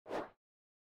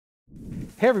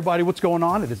Hey everybody, what's going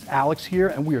on? It is Alex here,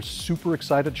 and we are super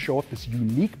excited to show off this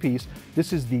unique piece.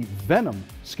 This is the Venom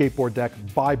skateboard deck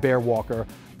by Bear Walker.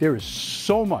 There is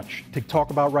so much to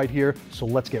talk about right here, so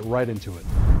let's get right into it.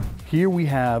 Here we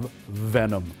have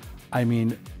Venom. I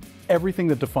mean, everything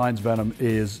that defines Venom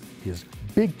is his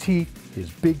big teeth, his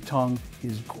big tongue,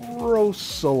 his gross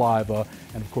saliva,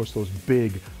 and of course those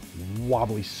big,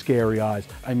 wobbly, scary eyes.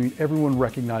 I mean, everyone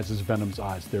recognizes Venom's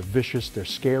eyes. They're vicious, they're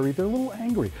scary, they're a little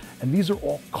angry. And these are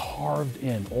all carved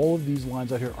in. All of these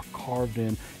lines out here are carved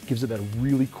in. Gives it that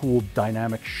really cool,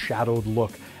 dynamic, shadowed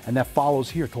look. And that follows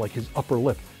here to like his upper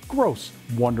lip. Gross,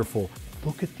 wonderful.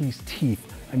 Look at these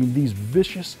teeth. I mean, these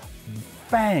vicious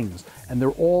fangs. And they're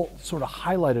all sort of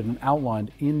highlighted and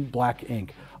outlined in black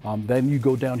ink. Then you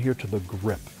go down here to the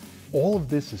grip. All of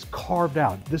this is carved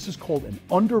out. This is called an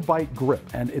underbite grip,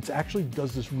 and it actually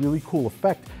does this really cool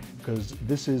effect because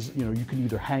this is, you know, you can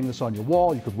either hang this on your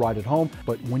wall, you could ride it home,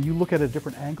 but when you look at a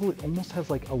different angle, it almost has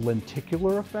like a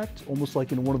lenticular effect, almost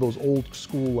like in one of those old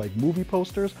school like movie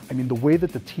posters. I mean, the way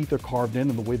that the teeth are carved in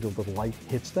and the way that the light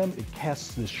hits them, it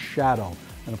casts this shadow.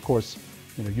 And of course,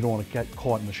 you know, you don't want to get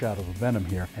caught in the shadows of Venom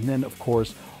here. And then of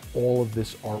course, all of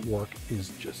this artwork is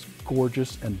just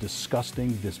gorgeous and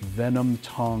disgusting. This Venom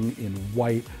tongue in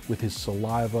white with his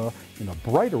saliva in a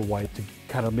brighter white to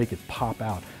kind of make it pop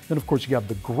out. Then of course you have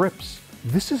the grips.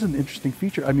 This is an interesting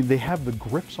feature. I mean, they have the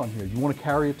grips on here. You want to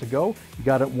carry it to go, you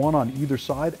got it one on either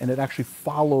side, and it actually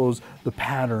follows the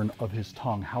pattern of his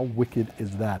tongue. How wicked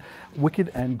is that? Wicked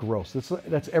and gross.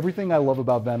 That's everything I love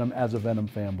about Venom as a Venom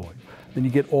fanboy. Then you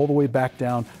get all the way back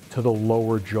down to the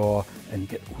lower jaw and you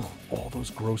get all those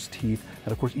gross teeth.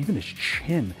 And of course, even his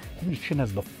chin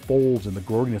has the folds and the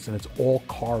growiness, and it's all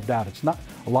carved out. It's not,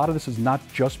 a lot of this is not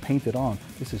just painted on.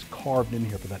 This is carved in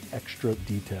here for that extra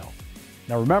detail.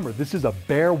 Now remember, this is a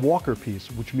Bear Walker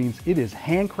piece, which means it is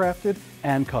handcrafted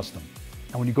and custom.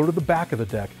 And when you go to the back of the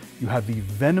deck, you have the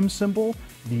Venom symbol,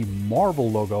 the Marvel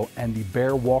logo, and the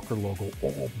Bear Walker logo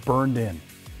all burned in.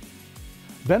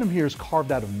 Venom here is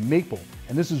carved out of maple,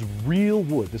 and this is real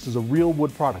wood. This is a real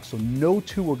wood product, so no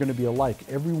two are going to be alike.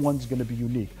 Everyone's going to be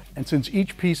unique. And since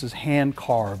each piece is hand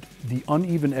carved, the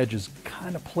uneven edges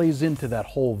kind of plays into that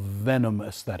whole Venom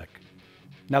aesthetic.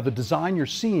 Now the design you're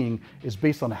seeing is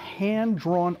based on a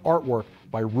hand-drawn artwork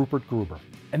by Rupert Gruber.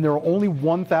 And there are only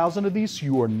 1,000 of these, so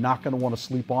you are not going to want to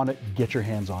sleep on it. Get your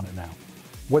hands on it now.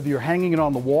 Whether you're hanging it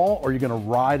on the wall or you're going to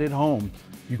ride it home,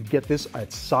 you can get this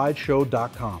at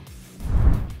Sideshow.com.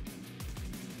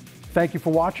 Thank you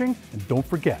for watching, and don't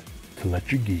forget to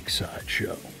let your geek side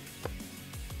show.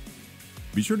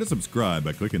 Be sure to subscribe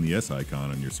by clicking the S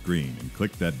icon on your screen and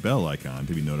click that bell icon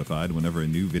to be notified whenever a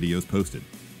new video is posted.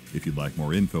 If you'd like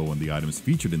more info on the items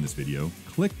featured in this video,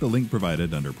 click the link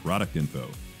provided under Product Info.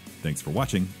 Thanks for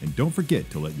watching, and don't forget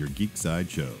to let your geek side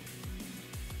show.